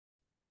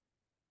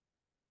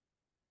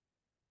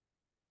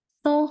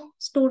So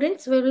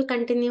students, we will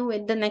continue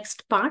with the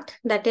next part,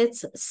 that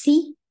is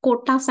C,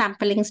 quota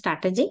sampling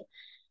strategy.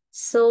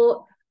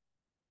 So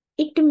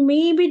it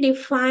may be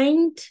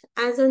defined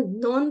as a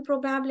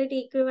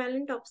non-probability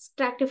equivalent of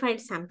stratified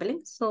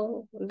sampling.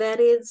 So there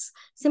is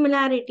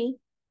similarity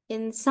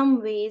in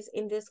some ways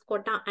in this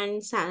quota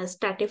and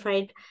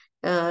stratified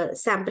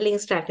sampling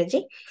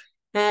strategy,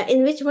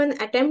 in which one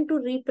attempt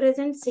to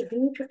represent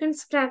significant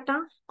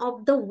strata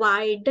of the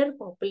wider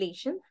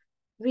population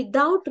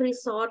without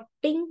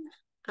resorting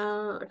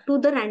to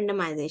the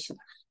randomization.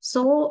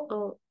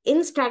 So in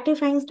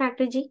stratifying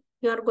strategy,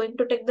 you are going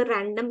to take the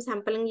random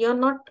sampling. You are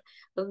not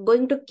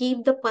going to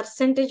keep the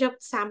percentage of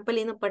sample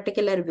in a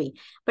particular way.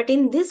 But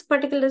in this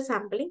particular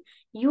sampling,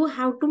 you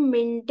have to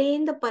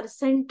maintain the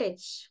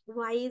percentage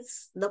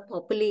wise the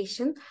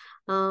population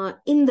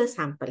in the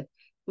sample.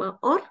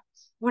 Or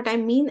what I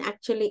mean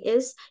actually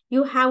is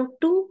you have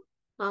to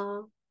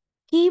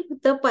keep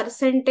the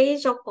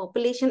percentage of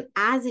population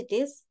as it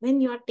is when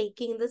you are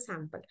taking the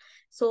sample.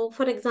 So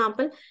for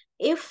example,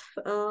 if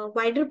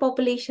wider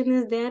population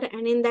is there,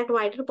 and in that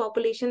wider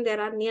population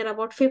there are near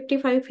about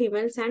 55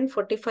 females and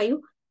 45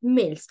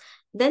 males,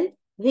 then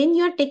when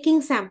you are taking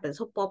samples,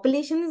 so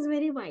population is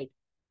very wide,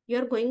 you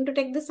are going to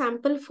take the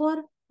sample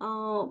for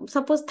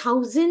suppose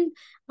 1,000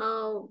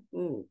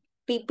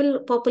 people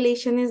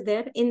population is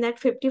there. In that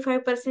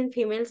 55%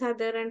 females are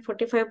there and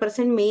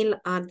 45% male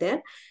are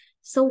there.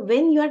 So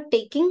when you are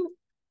taking,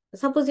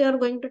 suppose you are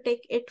going to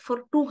take it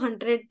for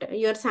 200,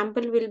 your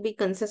sample will be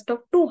consist of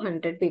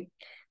 200 people,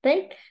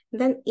 right?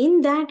 Then in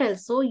that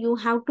also you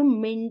have to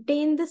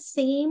maintain the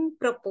same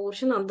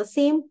proportion or the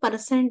same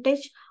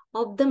percentage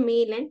of the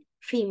male and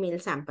female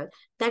sample.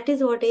 That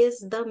is what is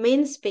the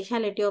main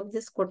specialty of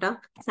this quota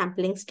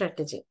sampling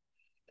strategy.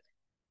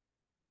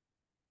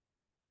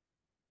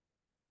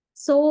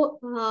 So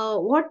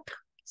what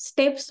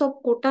steps of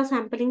quota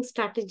sampling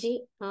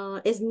strategy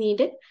is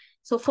needed?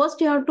 So first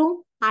you have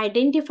to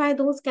identify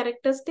those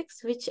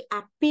characteristics which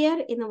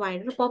appear in a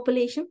wider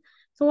population.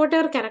 So what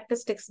are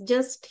characteristics?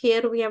 Just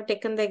here we have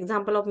taken the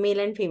example of male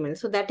and female.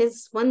 So that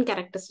is one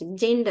characteristic.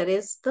 Gender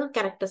is the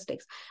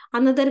characteristics.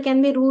 Another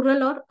can be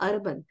rural or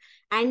urban.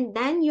 And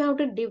then you have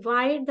to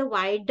divide the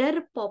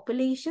wider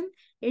population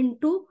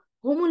into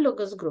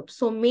homologous groups.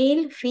 So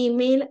male,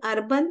 female,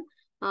 urban,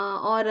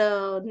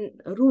 or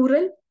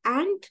rural,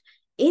 and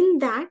in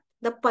that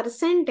the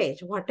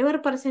percentage, whatever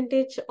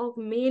percentage of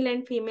male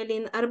and female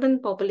in urban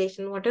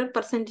population, whatever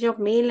percentage of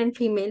male and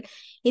female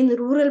in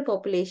rural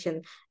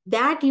population,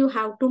 that you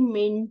have to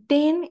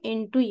maintain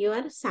into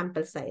your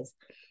sample size.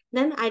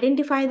 Then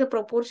identify the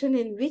proportion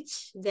in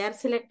which they are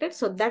selected.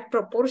 So that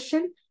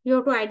proportion you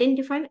have to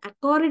identify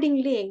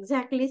accordingly,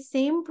 exactly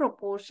same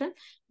proportion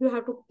you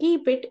have to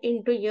keep it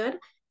into your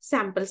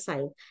sample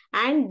size.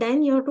 And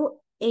then you have to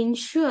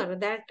ensure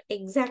that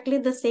exactly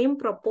the same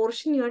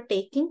proportion you are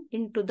taking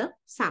into the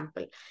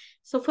sample.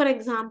 So for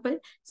example,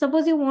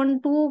 suppose you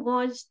want to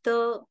watch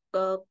the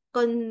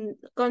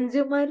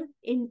consumer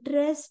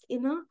interest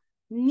in a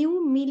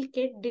new meal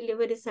kit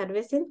delivery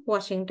service in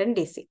Washington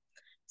DC.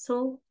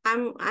 So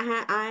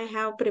I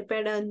have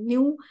prepared a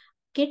new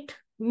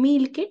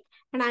meal kit,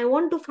 and I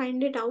want to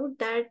find it out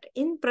that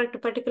in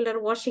particular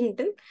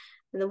Washington,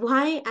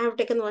 why I have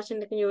taken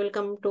Washington, you will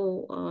come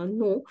to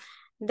know.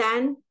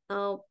 Then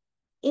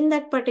in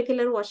that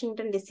particular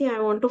Washington DC, I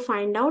want to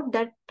find out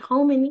that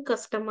how many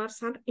customers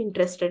are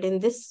interested in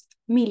this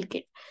meal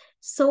kit.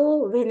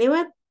 So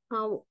whenever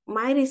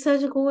my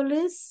research goal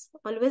is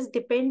always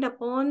depend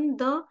upon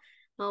the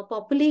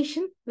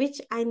population which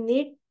I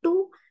need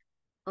to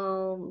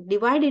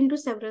divide into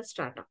several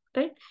strata,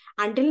 right?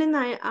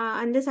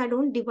 Unless I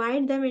don't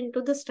divide them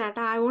into the strata,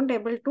 I won't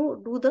able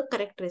to do the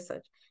correct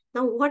research.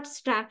 Now, what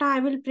strata I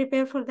will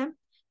prepare for them?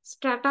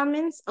 Strata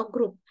means a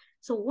group.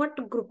 So what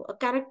group?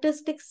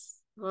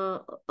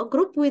 A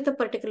group with a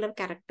particular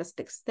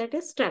characteristics, that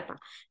is strata.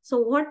 So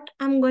what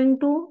I'm going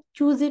to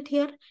choose it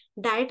here?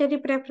 Dietary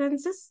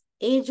preferences,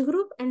 age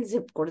group, and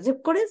zip code.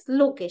 Zip code is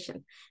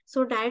location.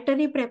 So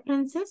dietary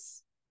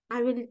preferences,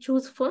 I will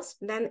choose first,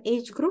 then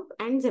age group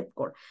and zip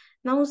code.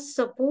 Now,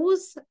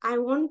 suppose I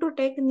want to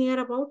take near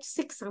about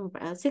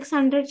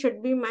 600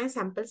 should be my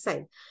sample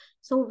size.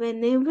 So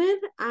whenever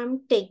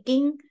I'm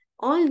taking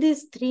all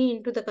these three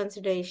into the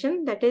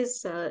consideration, that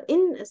is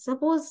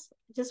suppose,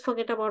 just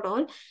forget about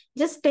all,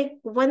 just take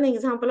one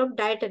example of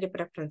dietary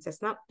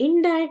preferences. Now,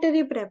 in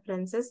dietary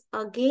preferences,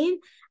 again,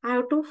 I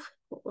have to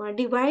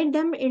divide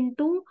them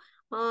into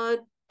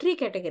three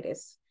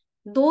categories.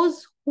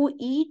 Those who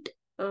eat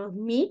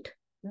meat,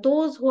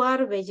 those who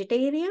are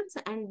vegetarians,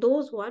 and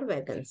those who are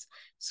vegans.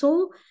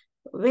 So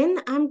when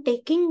I'm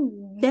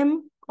taking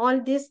them, all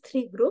these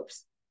three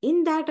groups,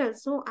 in that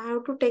also I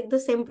have to take the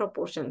same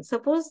proportion.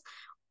 Suppose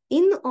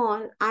in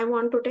all I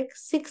want to take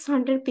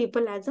 600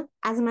 people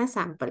as my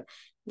sample,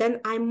 then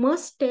I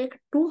must take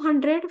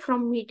 200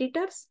 from meat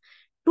eaters,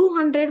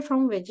 200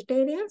 from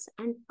vegetarians,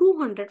 and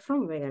 200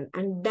 from vegan,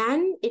 and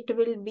then it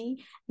will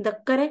be the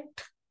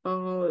correct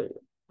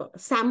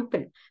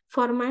sample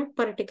for my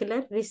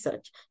particular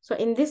research. So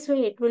in this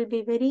way, it will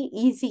be very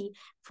easy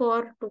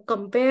for to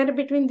compare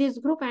between this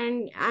group,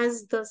 and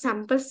as the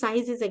sample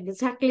size is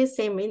exactly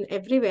same in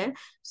everywhere,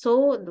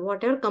 so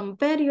whatever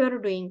compare you are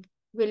doing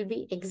will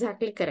be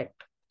exactly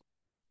correct.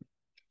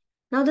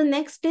 Now the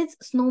next is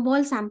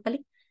snowball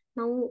sampling.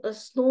 Now a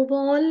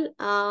snowball,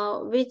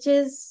 which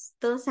is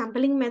the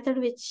sampling method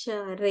which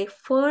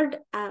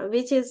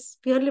is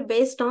purely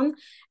based on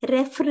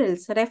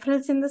referrals.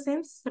 Referrals in the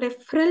sense,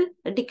 referral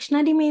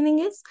dictionary meaning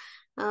is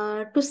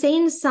to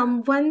send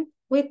someone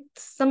with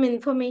some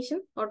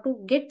information or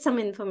to get some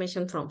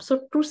information from.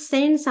 So to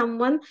send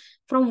someone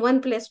from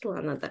one place to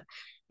another.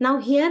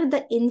 Now here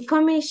the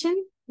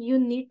information you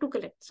need to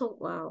collect.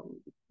 So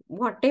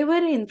whatever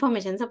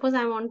information, suppose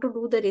I want to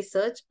do the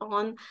research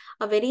on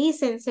a very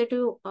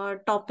sensitive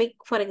topic,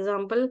 for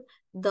example,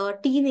 the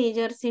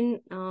teenagers in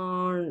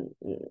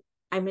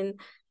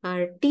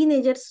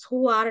teenagers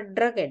who are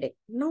drug addict.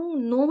 No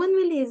one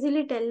will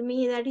easily tell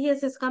me that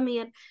yes, come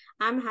here,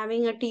 I'm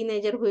having a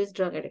teenager who is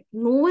drug addict.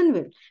 No one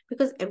will,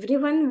 because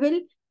everyone will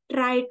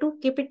try to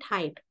keep it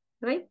hide,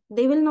 right?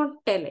 They will not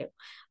tell you.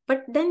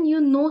 But then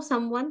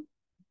someone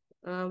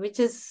which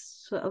is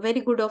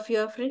very good of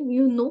your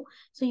friend,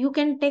 so you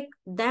can take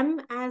them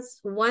as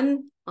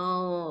one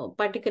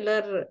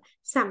particular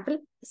sample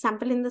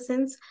in the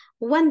sense,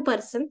 one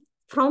person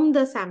from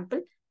the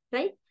sample,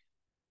 right?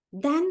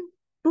 Then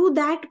to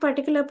that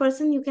particular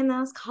person you can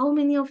ask how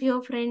many of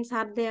your friends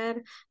are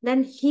there,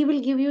 then he will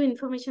give you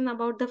information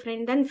about the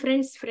friend, then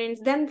friends,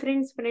 then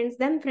friends,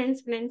 then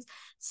friends.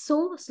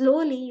 So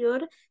slowly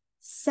your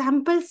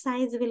sample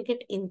size will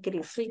get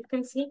increased. So you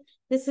can see,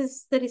 this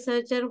is the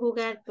researcher who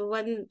got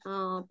one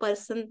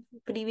person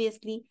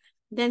previously,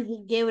 then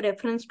he gave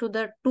reference to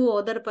the two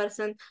other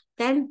person,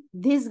 then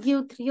this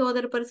give three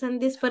other person,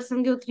 this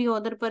person give three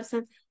other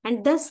person,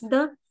 and thus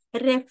the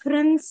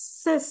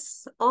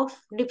references of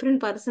different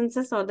persons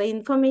or the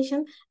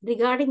information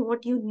regarding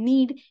what you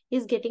need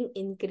is getting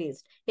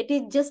increased. It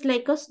is just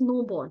like a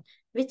snowball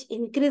which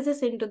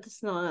increases into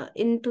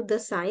the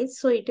size.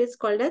 So it is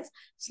called as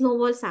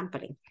snowball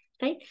sampling,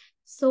 right?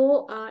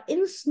 So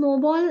in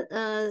snowball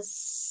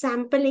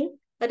sampling,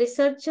 a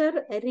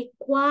researcher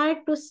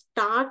required to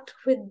start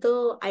with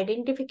the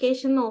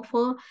identification of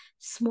a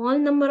small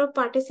number of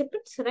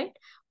participants, right,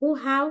 who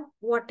have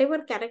whatever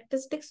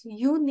characteristics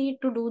you need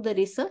to do the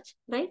research,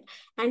 right?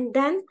 And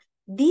then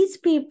these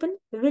people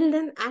will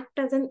then act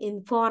as an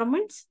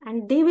informants,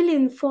 and they will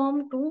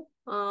inform to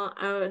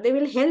they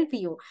will help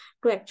you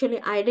to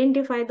actually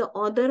identify the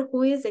author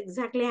who is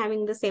exactly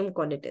having the same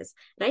qualities,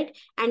 right?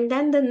 And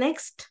then the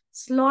next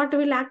slot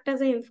will act as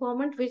an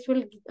informant, which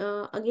will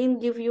again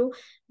give you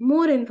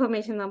more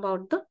information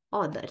about the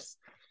authors.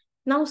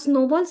 Now,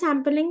 snowball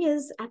sampling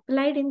is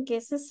applied in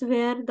cases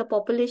where the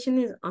population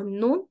is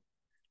unknown,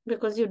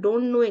 because you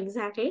don't know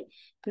exactly,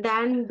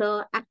 then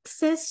the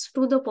access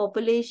to the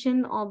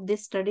population of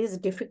this study is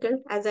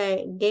difficult. As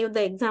I gave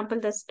the example,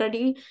 the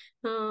study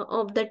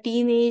of the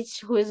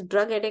teenage who is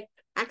drug addict,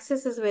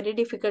 access is very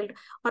difficult.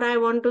 Or I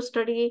want to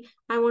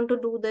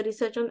do the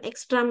research on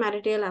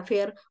extramarital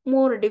affair,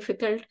 more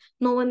difficult.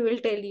 No one will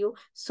tell you.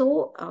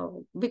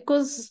 So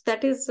because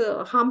that is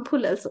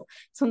harmful also,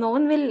 so no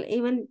one will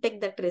even take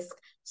that risk.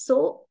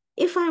 So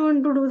if I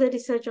want to do the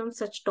research on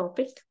such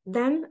topic,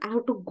 then I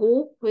have to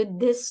go with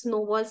this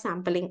snowball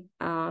sampling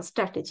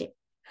strategy.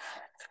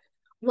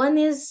 One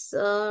is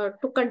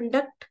to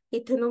conduct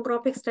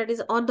ethnographic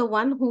studies, or the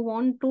one who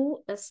want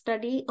to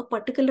study a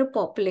particular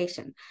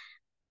population.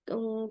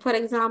 For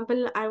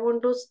example, I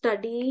want to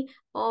study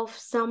of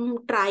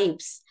some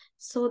tribes.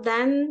 So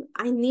then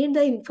I need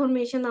the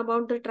information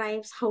about the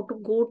tribes, how to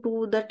go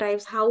to the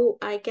tribes, how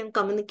I can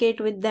communicate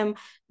with them,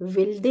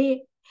 will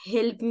they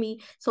help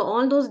me? So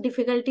all those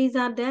difficulties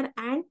are there,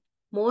 and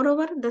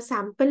moreover, the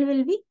sample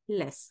will be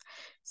less.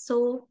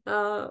 So,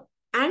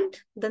 and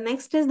the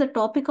next is the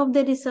topic of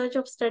the research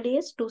of study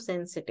is too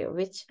sensitive,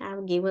 which I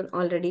have given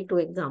already two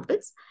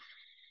examples.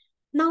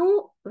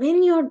 Now,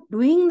 when you're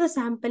doing the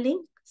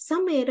sampling,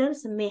 some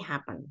errors may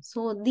happen.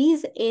 So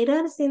these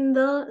errors in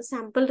the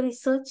sample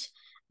research,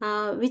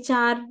 which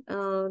are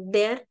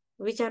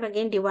which are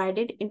again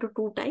divided into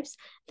two types,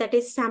 that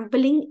is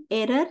sampling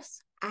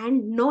errors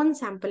and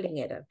non-sampling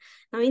error.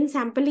 Now in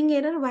sampling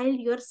error, while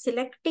you are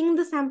selecting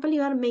the sample,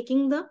 you are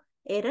making the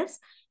errors.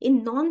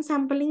 In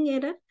non-sampling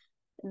error,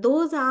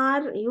 those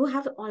are, you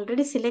have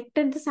already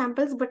selected the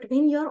samples, but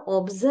when you are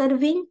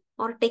observing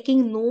or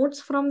taking notes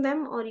from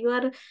them, or you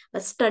are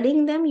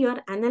studying them, you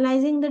are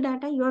analyzing the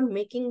data, you are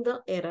making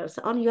the errors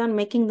or you are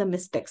making the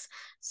mistakes.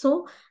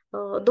 So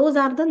those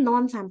are the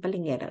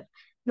non-sampling error.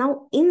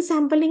 Now in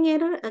sampling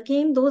error,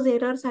 again those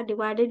errors are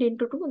divided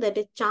into two, that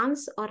is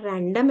chance or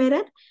random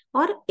error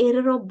or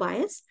error of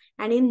bias.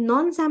 And in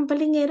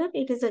non-sampling error,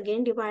 it is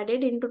again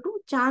divided into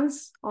two,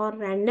 chance or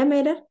random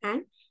error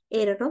and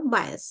error of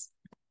bias.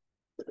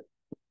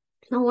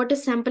 Now, what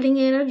is sampling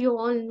error? You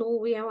all know,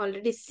 we have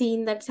already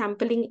seen that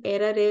sampling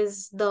error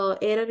is the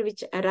error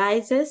which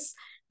arises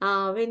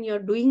when you're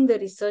doing the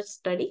research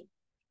study.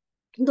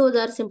 Those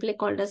are simply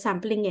called a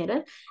sampling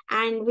error.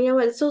 And we have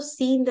also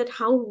seen that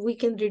how we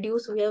can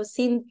reduce. We have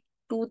seen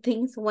two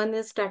things. One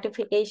is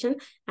stratification,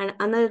 and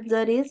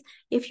another is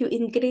if you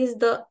increase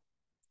the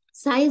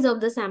size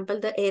of the sample,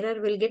 the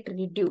error will get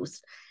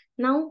reduced.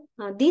 Now,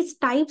 these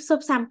types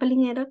of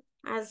sampling error,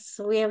 as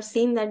we have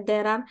seen that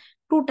there are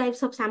two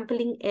types of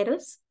sampling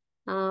errors,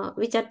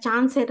 which are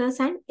chance errors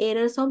and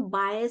errors of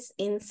bias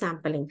in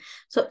sampling.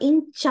 So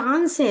in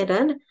chance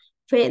error,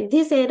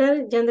 this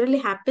error generally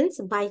happens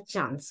by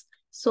chance.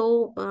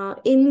 So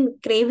in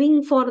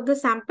craving for the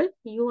sample,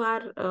 you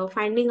are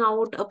finding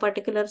out a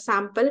particular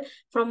sample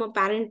from a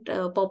parent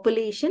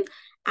population,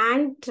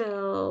 and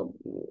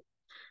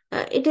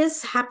it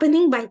is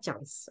happening by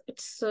chance.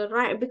 It's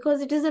right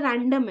because it is a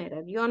random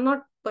error. You are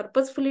not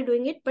purposefully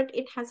doing it, but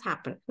it has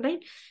happened, right?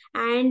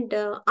 And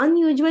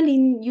unusual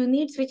in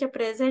units which are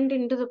present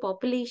into the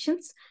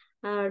populations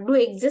do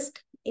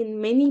exist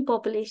in many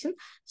populations.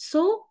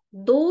 So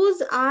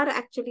those are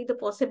actually the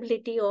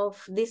possibility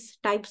of these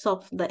types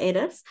of the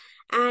errors.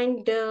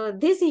 And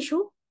this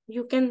issue,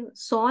 you can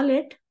solve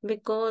it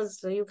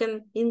because you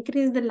can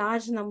increase the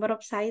large number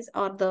of size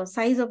or the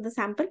size of the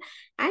sample,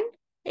 and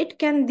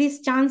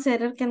this chance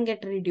error can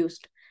get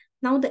reduced.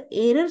 Now the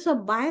errors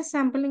of bias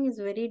sampling is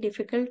very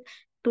difficult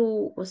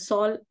to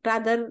solve.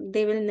 Rather,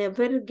 they will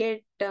never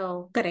get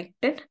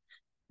corrected.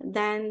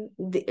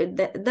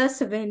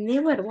 Thus,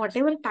 whenever,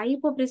 whatever type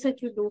of research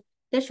you do,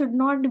 there should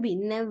not be,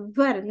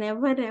 never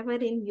ever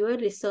in your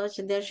research,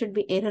 there should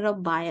be error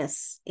of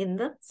bias in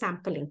the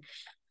sampling.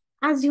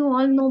 As you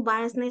all know,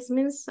 biasness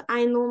means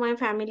I know my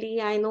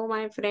family, I know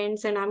my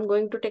friends, and I'm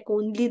going to take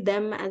only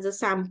them as a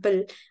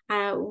sample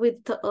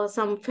with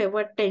some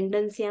favored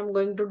tendency. I'm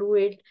going to do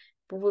it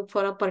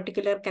for a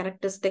particular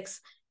characteristics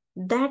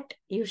that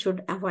you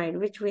should avoid,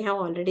 which we have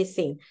already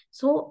seen.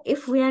 So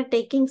if we are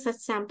taking such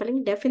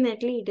sampling,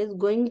 definitely it is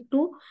going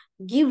to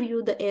give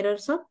you the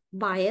errors of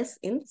bias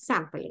in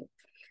sampling.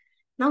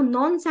 Now,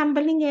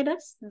 non-sampling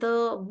errors,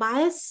 the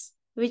bias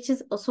which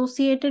is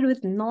associated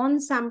with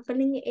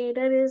non-sampling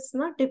error is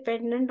not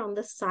dependent on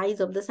the size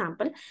of the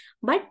sample,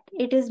 but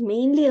it is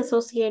mainly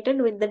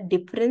associated with the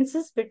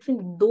differences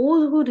between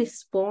those who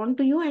respond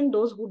to you and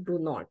those who do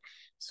not.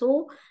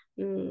 So,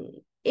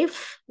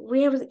 if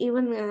we have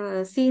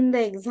even seen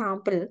the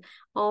example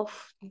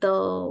of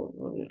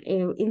the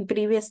in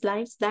previous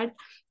slides, that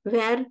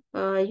where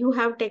you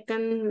have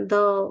taken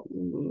the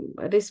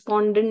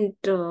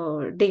respondent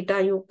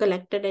data you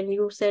collected, and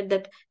you said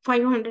that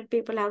 500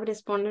 people have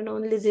responded,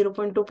 only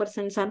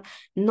 0.2% are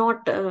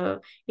not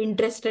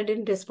interested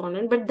in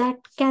respondent. But that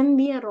can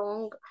be a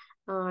wrong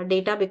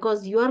data,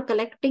 because you are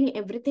collecting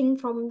everything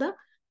from the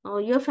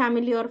your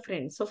family or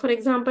friends. So for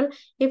example,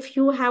 if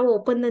you have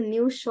opened a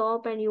new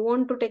shop and you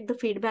want to take the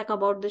feedback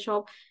about the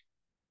shop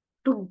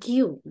to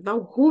give,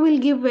 now who will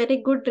give very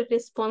good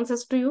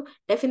responses to you?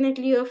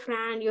 Definitely your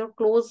friend, your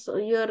close,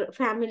 your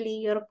family,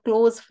 your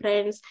close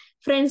friend,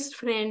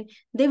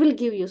 they will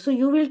give you. So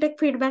you will take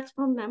feedbacks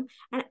from them,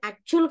 and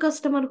actual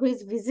customer who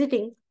is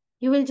visiting,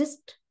 you will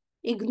just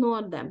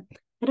ignore them,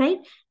 right?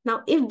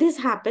 Now if this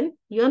happen,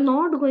 you're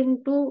not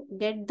going to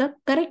get the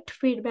correct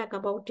feedback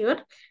about your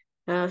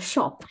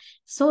shop.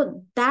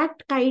 So that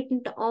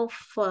kind of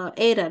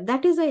error,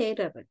 that is a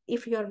error.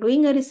 If you are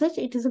doing a research,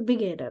 it is a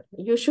big error.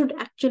 You should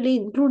actually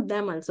include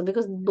them also,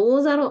 because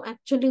those are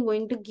actually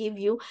going to give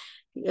you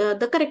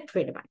the correct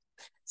feedback.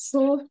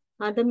 So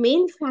the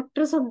main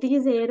factors of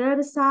these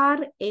errors are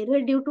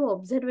error due to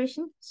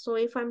observation. So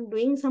if I'm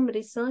doing some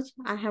research,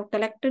 I have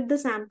collected the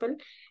sample,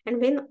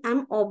 and when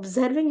I'm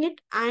observing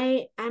it,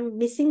 I am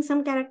missing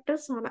some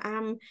characters, or I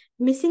am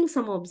missing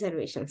some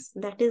observations.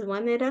 That is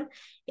one error.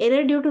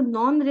 Error due to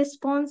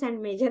non-response and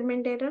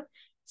measurement error.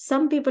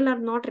 Some people are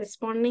not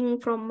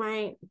responding from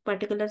my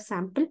particular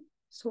sample,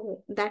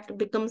 so that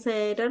becomes an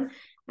error.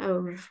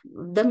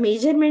 The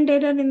measurement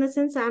error, in the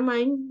sense,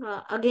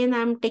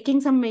 I'm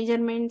taking some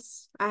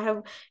measurements. I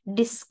have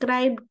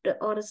described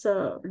or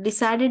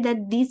decided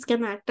that these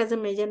can act as a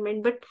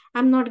measurement, but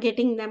I'm not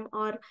getting them,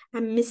 or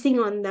I'm missing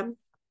on them.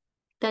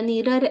 Then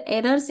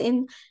errors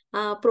in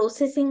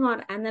processing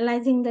or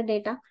analyzing the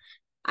data.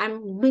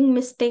 I'm doing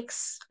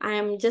mistakes. I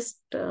am just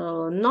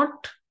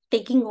not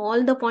taking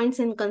all the points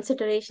in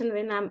consideration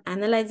when I'm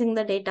analyzing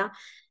the data.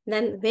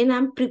 Then when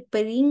I'm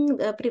preparing,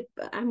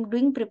 I'm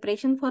doing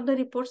preparation for the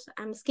reports,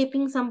 I'm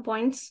skipping some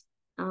points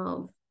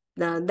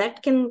that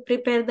can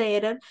prepare the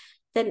error.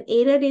 Then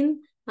error in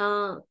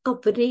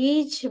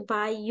coverage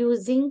by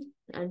using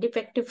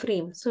defective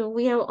frame. So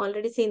we have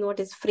already seen what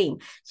is frame.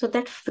 So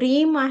that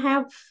frame I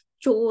have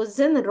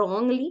chosen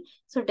wrongly.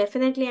 So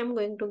definitely I'm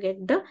going to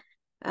get the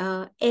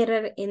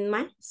error in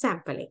my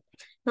sampling.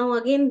 Now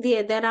again,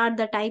 there are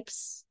the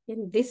types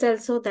in this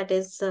also, that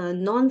is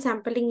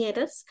non-sampling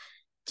errors.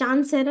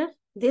 Chance error,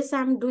 this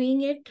I'm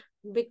doing it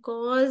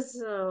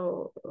because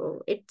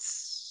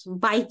it's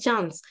by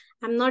chance.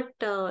 I'm not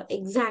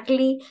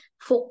exactly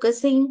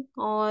focusing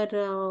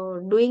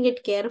or doing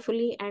it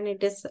carefully, and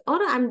it is, or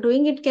I'm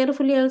doing it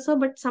carefully also,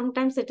 but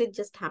sometimes it is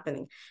just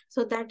happening.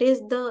 So that is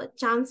the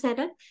chance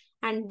error.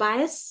 And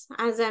bias,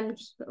 as I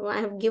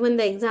have given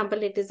the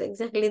example, it is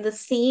exactly the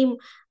same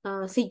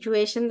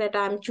situation that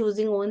I'm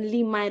choosing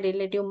only my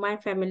relative, my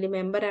family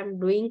member. I'm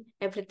doing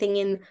everything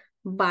in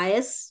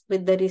bias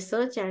with the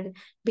research, and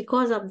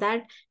because of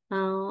that,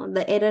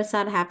 the errors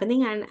are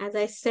happening. And as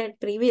I said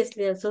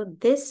previously also,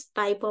 this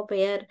type of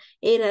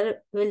error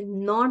will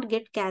not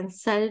get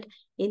cancelled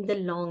in the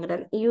long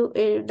run.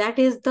 That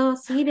is the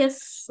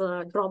serious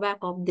drawback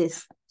of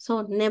this.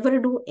 So never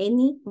do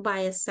any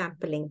bias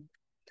sampling.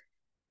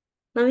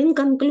 Now, in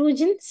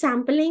conclusion,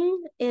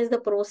 sampling is the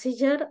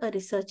procedure a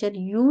researcher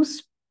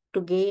used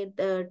to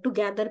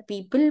gather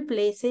people,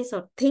 places,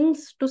 or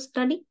things to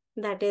study.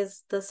 That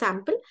is the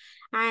sample,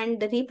 and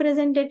the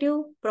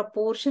representative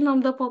proportion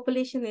of the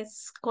population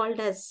is called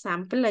as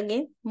sample.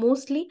 Again,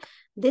 mostly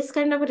this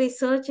kind of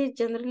research is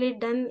generally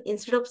done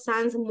instead of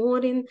science more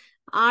in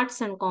arts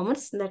and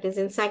commerce, that is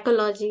in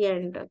psychology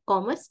and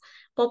commerce.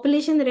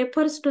 Population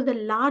refers to the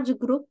large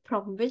group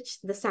from which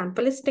the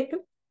sample is taken,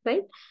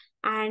 right?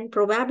 And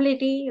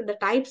probability, the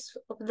types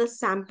of the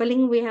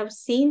sampling, we have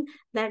seen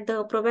that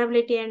the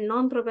probability and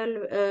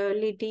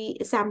non-probability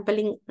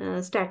sampling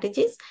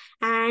strategies,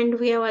 and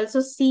we have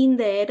also seen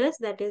the errors,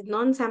 that is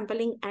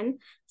non-sampling and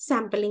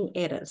sampling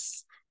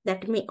errors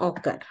that may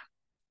occur,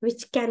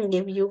 which can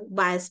give you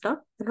biased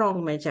or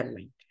wrong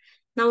measurement.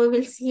 Now we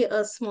will see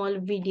a small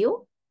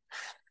video.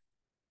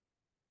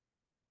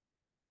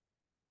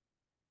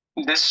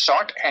 This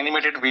short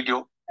animated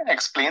video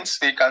explains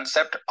the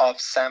concept of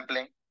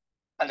sampling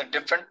and the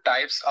different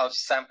types of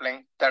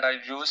sampling that are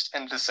used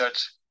in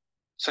research.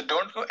 So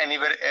don't go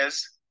anywhere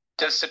else,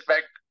 just sit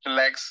back,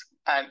 relax,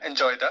 and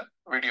enjoy the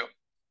video.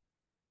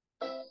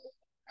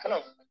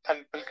 Hello,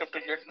 and welcome to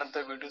yet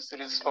another video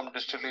series from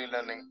Digital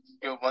E-Learning,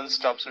 your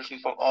one-stop solution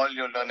for all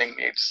your learning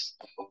needs.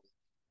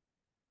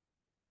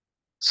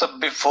 So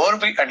before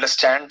we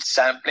understand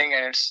sampling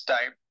and its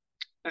type,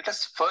 let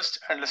us first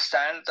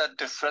understand the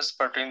difference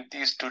between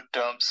these two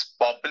terms,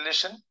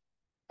 population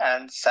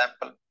and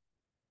sample.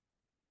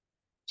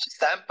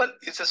 Sample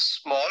is a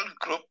small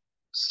group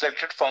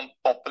selected from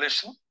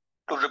population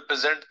to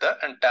represent the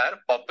entire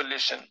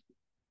population.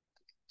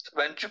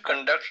 When you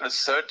conduct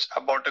research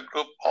about a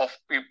group of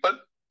people,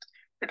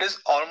 it is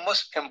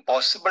almost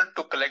impossible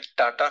to collect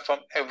data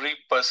from every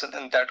person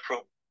in that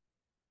group.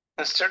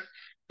 Instead,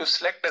 you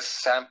select a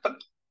sample,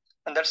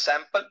 and that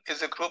sample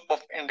is a group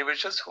of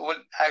individuals who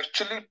will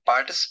actually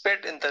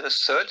participate in the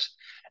research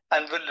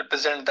and will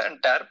represent the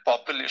entire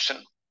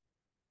population.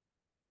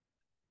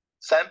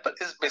 Sample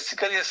is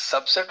basically a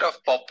subset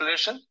of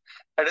population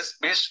that is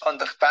based on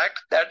the fact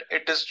that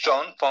it is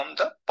drawn from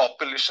the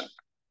population.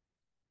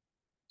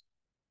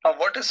 Now,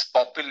 what is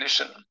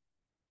population?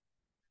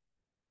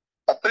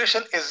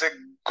 Population is a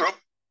group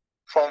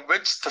from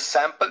which the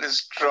sample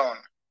is drawn.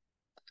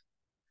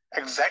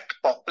 Exact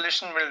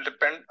population will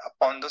depend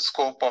upon the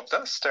scope of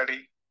the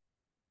study.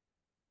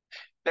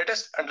 Let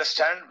us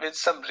understand with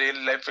some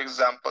real-life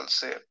examples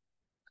here.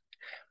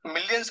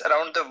 Millions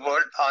around the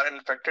world are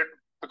infected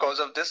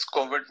because of this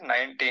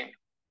COVID-19.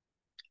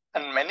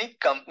 And many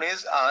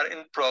companies are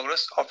in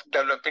progress of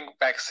developing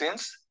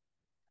vaccines.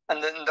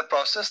 And then in the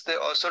process,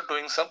 they're also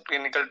doing some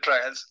clinical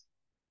trials.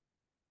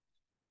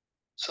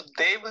 So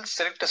they will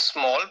select a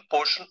small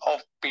portion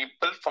of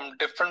people from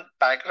different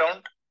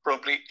background,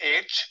 probably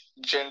age,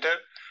 gender,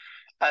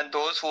 and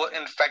those who are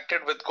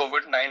infected with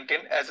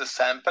COVID-19 as a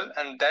sample,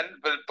 and then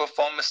will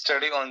perform a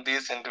study on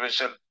these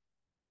individuals.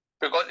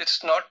 Because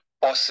it's not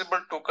possible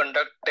to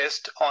conduct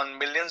tests on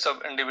millions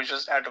of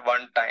individuals at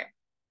one time.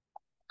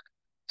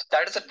 So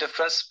that is the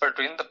difference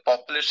between the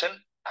population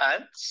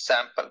and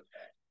sample.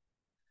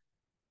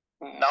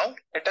 Now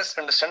let us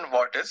understand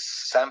what is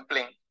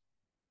sampling.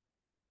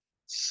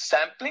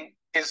 Sampling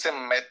is a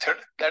method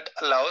that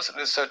allows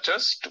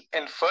researchers to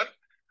infer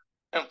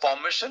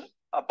information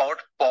about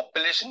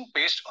population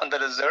based on the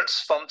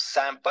results from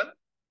sample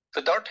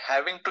without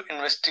having to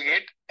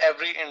investigate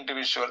every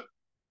individual.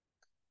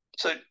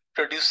 So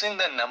reducing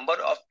the number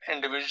of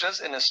individuals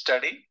in a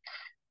study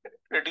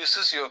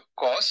reduces your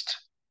cost,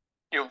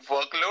 your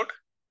workload,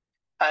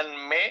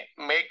 and may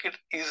make it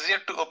easier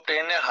to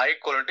obtain a high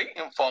quality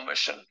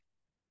information.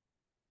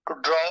 To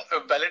draw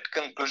a valid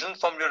conclusion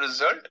from your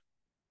result,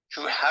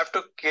 you have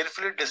to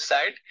carefully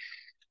decide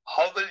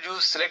how will you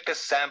select a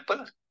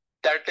sample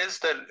that is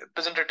the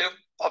representative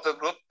of the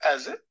group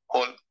as a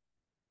whole.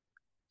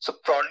 So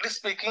broadly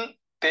speaking,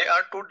 there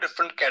are two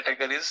different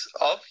categories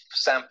of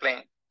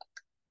sampling.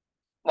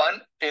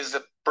 One is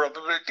the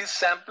probability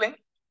sampling,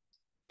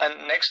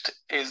 and next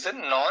is the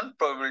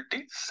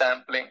non-probability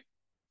sampling.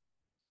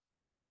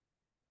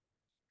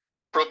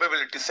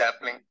 Probability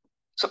sampling.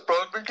 So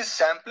probability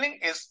sampling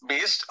is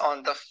based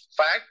on the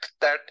fact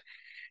that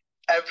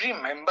every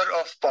member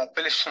of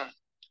population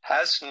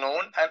has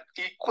known an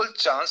equal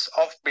chance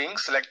of being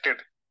selected.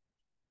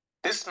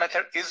 This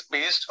method is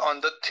based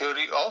on the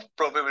theory of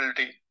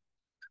probability.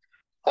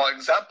 For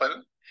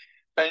example,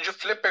 when you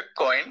flip a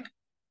coin,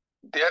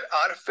 there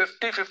are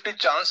 50-50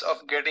 chance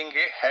of getting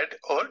a head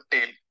or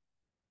tail.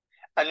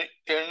 And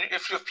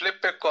if you flip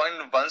a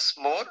coin once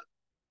more,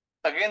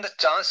 again the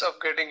chance of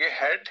getting a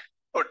head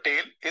or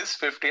tail is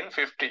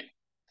 50-50.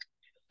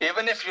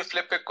 Even if you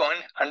flip a coin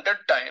 100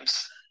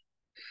 times,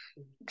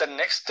 the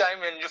next time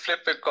when you flip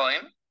a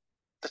coin,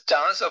 the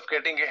chance of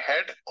getting a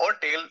head or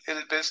tail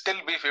will still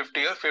be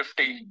 50 or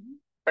 50.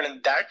 But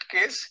in that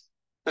case,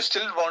 you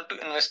still want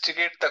to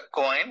investigate the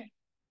coin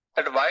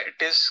and why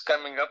it is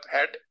coming up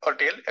head or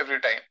tail every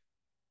time.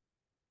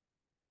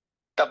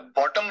 The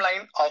bottom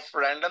line of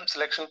random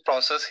selection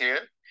process here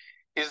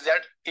is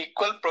that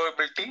equal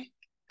probability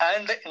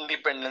and the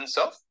independence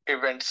of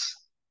events.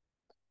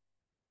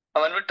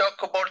 Now, when we talk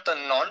about the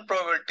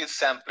non-probability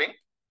sampling,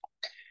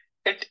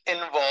 it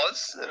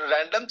involves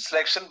random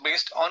selection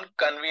based on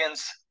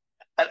convenience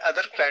and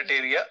other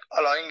criteria,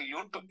 allowing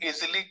you to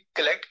easily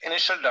collect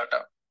initial data.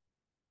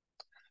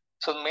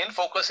 So the main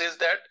focus is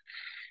that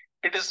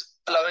it is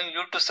allowing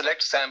you to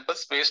select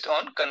samples based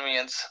on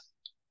convenience.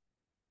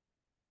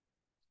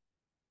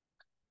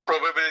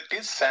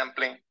 Probability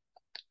sampling.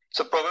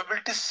 So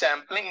probability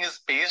sampling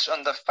is based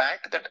on the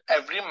fact that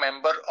every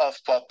member of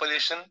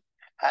population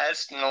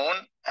has known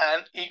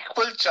an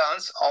equal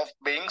chance of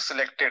being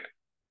selected.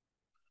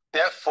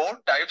 There are 4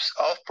 types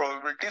of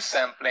probability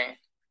sampling.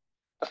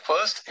 The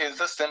first is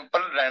the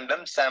simple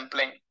random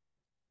sampling.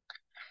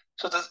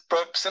 So the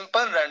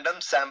simple random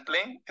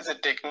sampling is a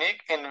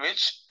technique in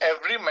which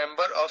every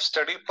member of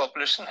study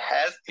population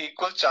has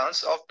equal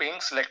chance of being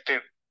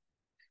selected.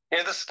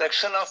 Here the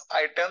selection of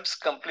items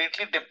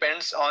completely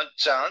depends on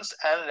chance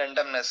and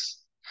randomness,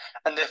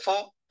 and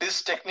therefore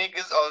this technique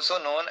is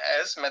also known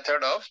as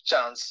method of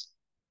chance.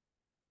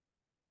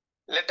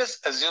 Let us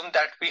assume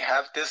that we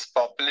have this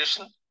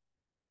population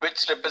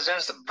which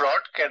represents a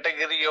broad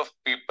category of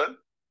people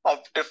of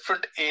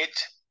different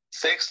age,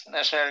 sex,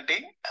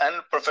 nationality, and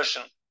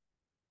profession.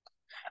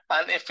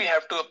 And if we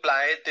have to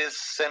apply this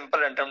simple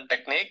random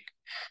technique,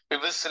 we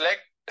will select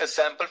a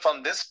sample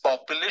from this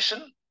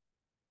population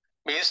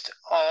based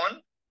on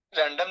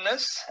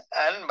randomness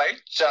and by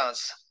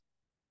chance.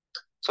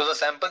 So the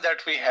sample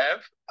that we have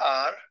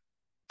are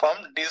from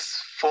these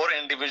 4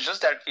 individuals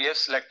that we have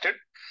selected.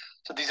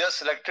 So these are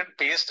selected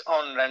based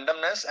on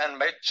randomness and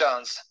by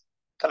chance.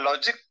 The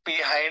logic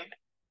behind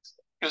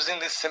using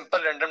this simple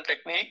random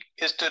technique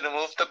is to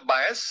remove the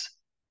bias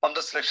from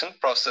the selection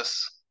process.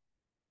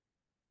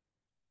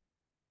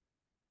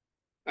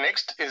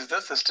 Next is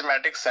the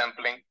systematic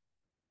sampling.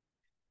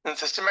 In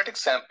systematic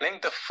sampling,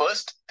 the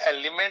first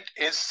element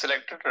is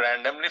selected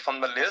randomly from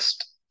the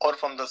list or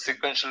from the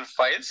sequential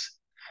files,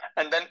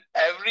 and then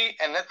every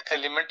nth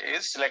element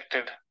is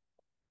selected.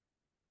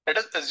 Let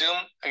us assume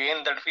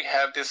again that we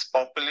have this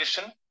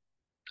population,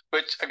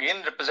 which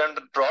again represents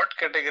the broad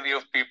category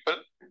of people.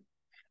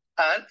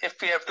 And if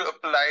we have to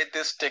apply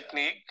this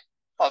technique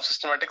of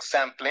systematic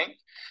sampling,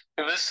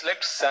 we will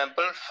select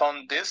sample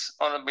from this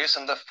based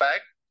on the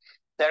fact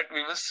that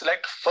we will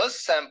select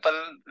first sample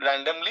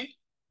randomly.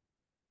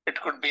 It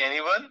could be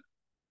anyone,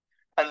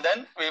 and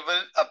then we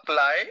will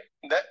apply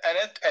the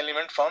nth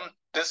element from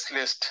this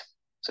list.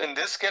 So in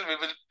this case, we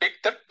will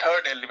pick the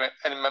third element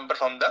and member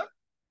from the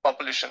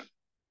population.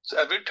 So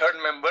every third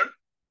member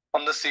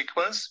from the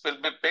sequence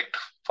will be picked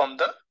from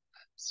the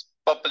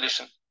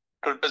population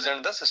to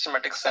represent the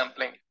systematic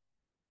sampling.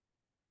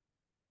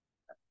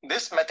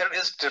 This method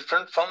is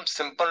different from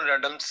simple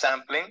random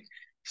sampling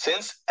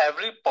since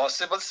every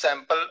possible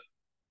sample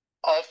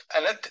of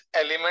nth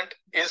element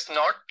is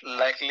not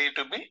likely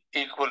to be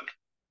equal.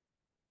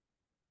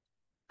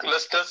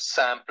 Cluster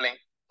sampling.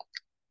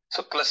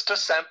 So cluster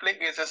sampling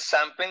is a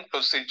sampling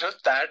procedure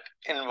that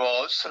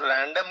involves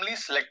randomly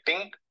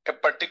selecting a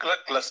particular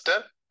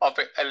cluster of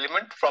an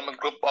element from a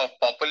group of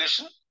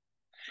population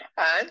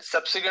and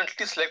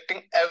subsequently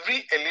selecting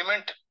every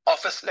element of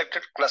a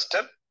selected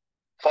cluster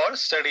for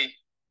study.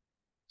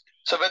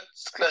 So with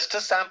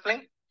cluster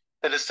sampling,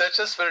 the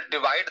researchers will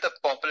divide the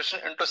population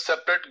into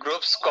separate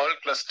groups called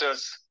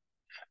clusters,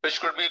 which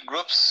could be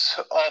groups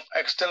of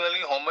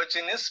externally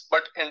homogeneous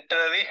but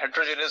internally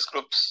heterogeneous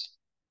groups.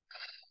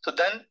 So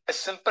then a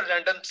simple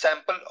random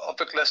sample of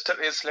a cluster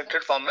is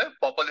selected from a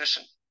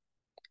population.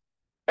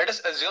 Let us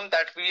assume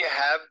that we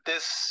have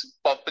this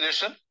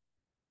population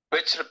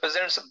which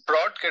represents a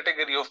broad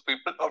category of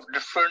people of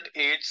different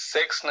age,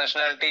 sex,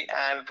 nationality,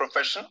 and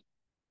profession.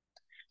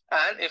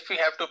 And if we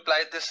have to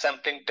apply this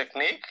sampling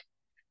technique,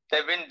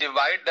 then we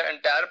divide the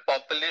entire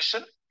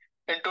population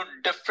into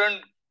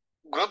different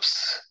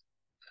groups,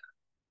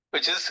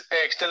 which is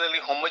externally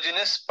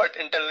homogeneous but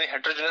internally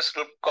heterogeneous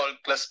group called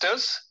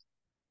clusters.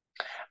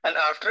 And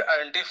after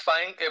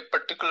identifying a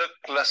particular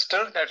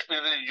cluster that we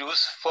will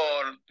use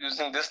for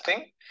using this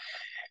thing,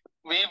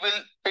 we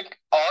will pick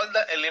all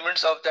the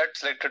elements of that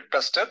selected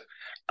cluster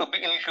to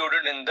be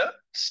included in the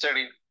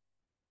study.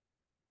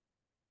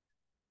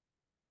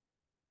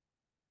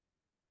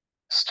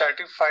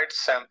 Stratified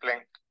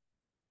sampling.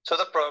 So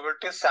the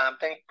probability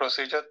sampling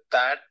procedure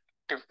that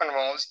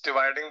involves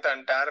dividing the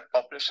entire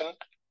population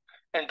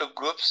into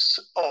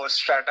groups or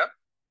strata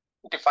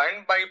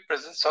defined by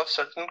presence of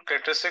certain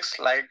characteristics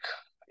like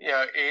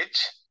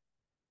age,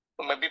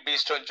 or maybe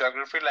based on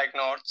geography like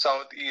north,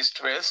 south, east,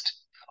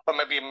 west, or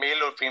maybe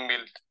male or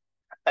female.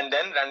 and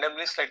then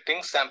randomly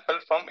selecting sample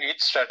from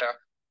each strata.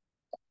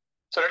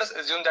 So let us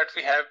assume that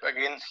we have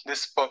again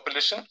this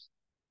population,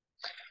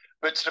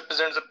 which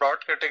represents a broad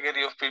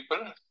category of people,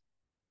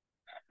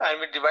 and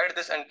we divide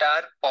this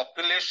entire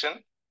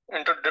population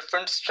into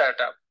different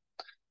strata.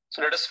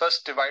 So let us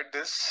first divide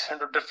this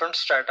into different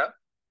strata.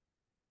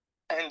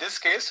 In this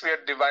case, we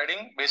are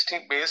dividing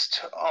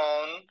based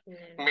on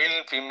male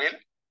and female,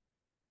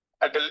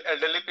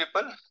 elderly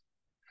people,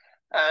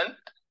 and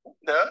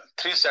the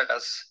three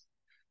stratas.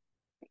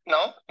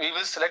 Now we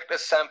will select a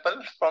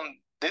sample from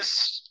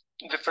this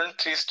different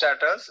three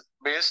stratas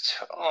based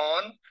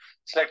on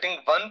selecting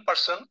one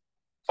person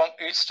from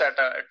each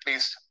strata at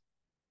least.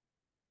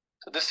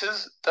 So this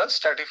is the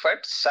stratified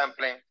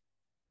sampling.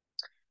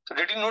 So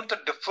did you note the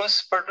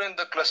difference between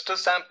the cluster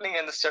sampling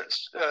and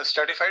the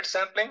stratified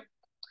sampling?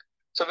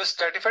 So with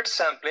stratified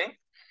sampling,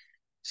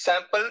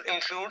 sample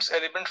includes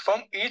element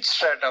from each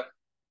strata,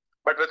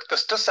 but with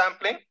cluster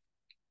sampling,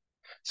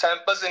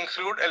 samples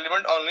include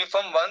element only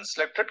from one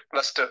selected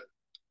cluster.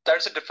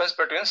 That's the difference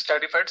between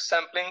stratified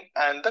sampling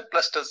and the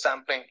cluster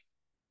sampling.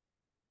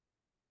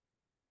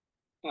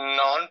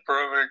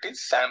 Non-probability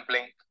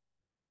sampling.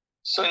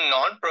 So in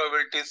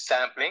non-probability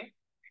sampling,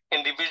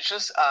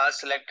 individuals are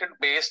selected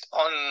based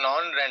on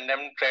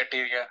non-random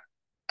criteria,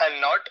 and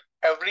not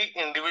every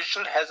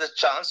individual has a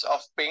chance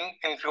of being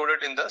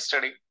included in the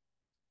study.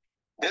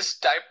 This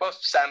type of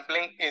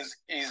sampling is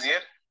easier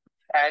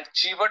and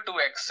cheaper to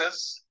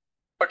access,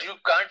 but you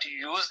can't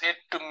use it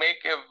to make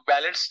a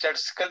valid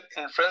statistical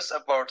inference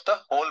about the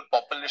whole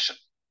population.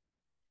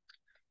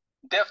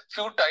 There are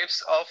few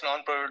types of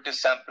non-probability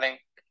sampling.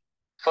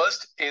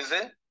 First is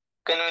a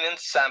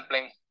convenience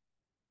sampling.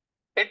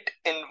 It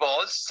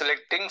involves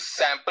selecting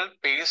sample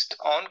based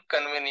on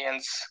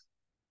convenience.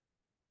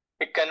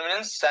 A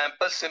convenience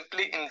sample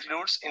simply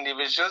includes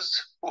individuals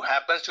who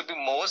happens to be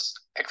most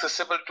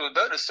accessible to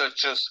the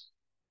researchers.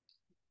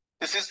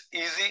 This is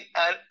easy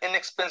and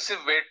inexpensive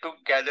way to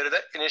gather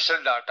the initial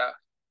data,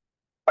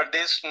 but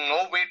there is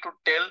no way to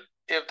tell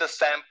if the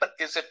sample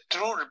is a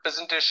true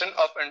representation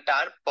of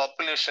entire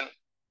population,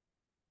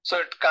 so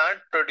it can't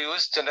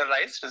produce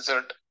generalized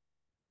result.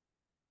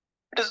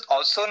 It is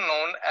also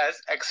known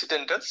as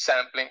accidental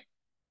sampling.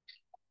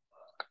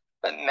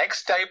 The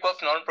next type of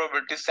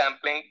non-probability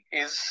sampling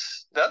is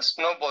the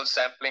snowball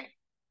sampling.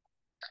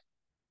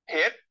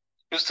 Here,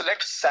 you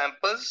select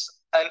samples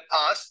and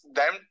ask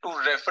them to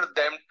refer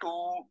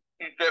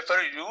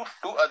you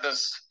to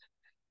others.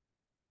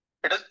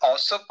 It is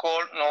also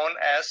known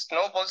as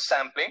snowball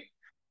sampling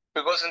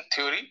because in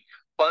theory,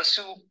 once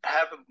you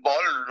have a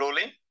ball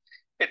rolling,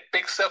 it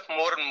picks up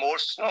more and more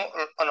snow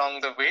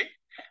along the way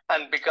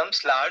and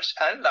becomes large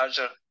and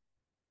larger.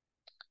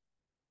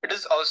 It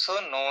is also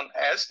known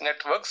as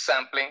network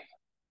sampling.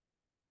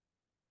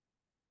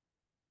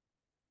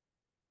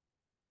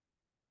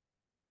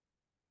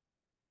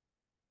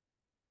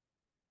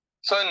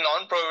 So in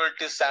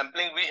non-probability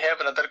sampling, we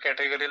have another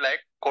category like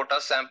quota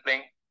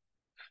sampling.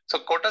 So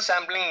quota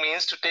sampling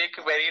means to take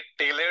a very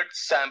tailored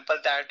sample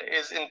that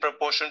is in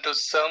proportion to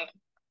some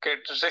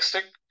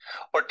characteristic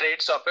or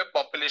traits of a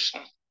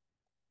population.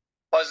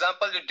 For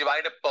example, you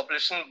divide a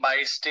population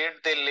by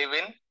state they live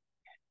in,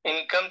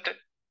 income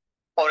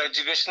or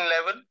education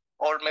level,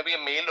 or maybe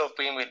a male or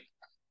female.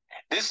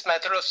 This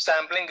method of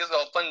sampling is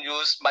often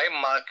used by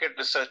market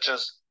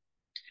researchers,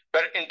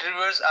 where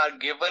interviewers are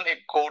given a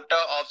quota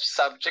of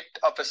subject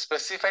of a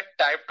specific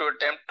type to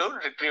attempt to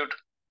recruit.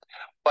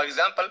 For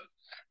example,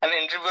 an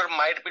interviewer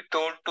might be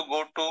told to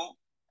go to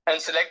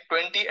and select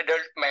 20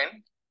 adult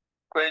men,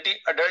 20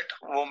 adult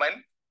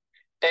women,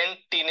 10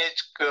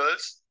 teenage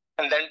girls,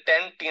 and then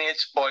 10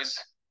 teenage boys,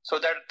 so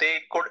that they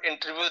could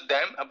interview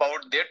them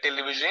about their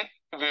television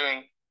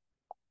viewing.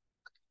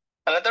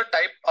 Another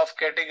type of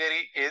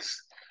category is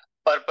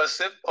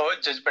purposive or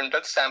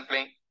judgmental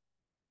sampling.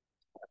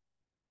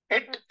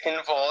 It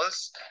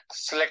involves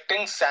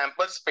selecting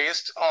samples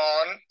based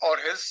on or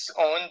his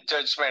own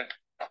judgment.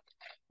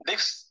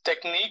 This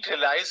technique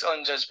relies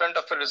on judgment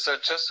of a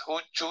researcher who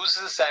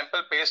chooses a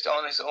sample based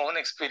on his own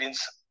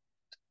experience.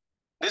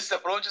 This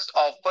approach is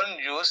often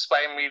used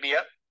by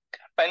media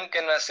when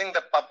canvassing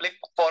the public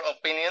for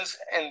opinions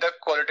in the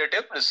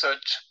qualitative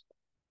research.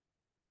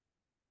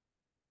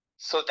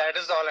 So that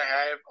is all I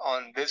have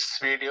on this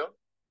video.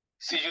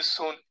 See you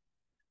soon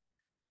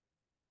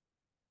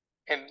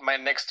in my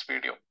next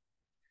video.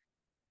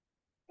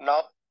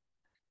 Now,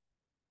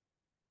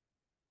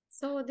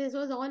 so this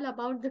was all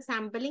about the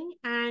sampling,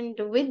 and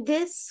with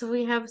this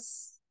we have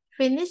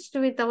finished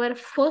with our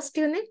first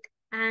unit,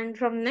 and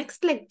from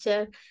next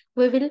lecture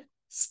we will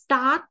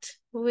start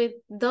with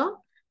the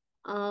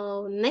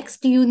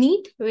next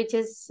unit, which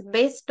is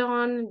based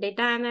on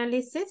data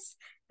analysis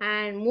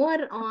and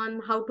more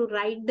on how to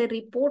write the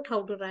report,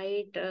 how to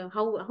write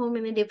how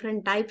many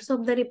different types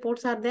of the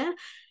reports are there,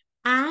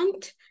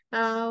 and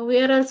we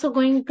are also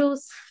going to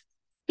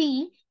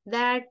see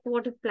that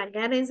what is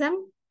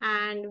plagiarism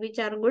and which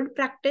are good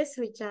practice,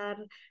 which are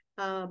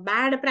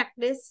bad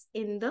practice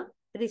in the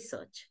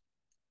research.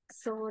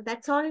 So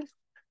that's all,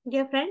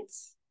 dear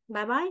friends.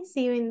 Bye bye.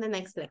 See you in the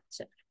next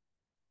lecture.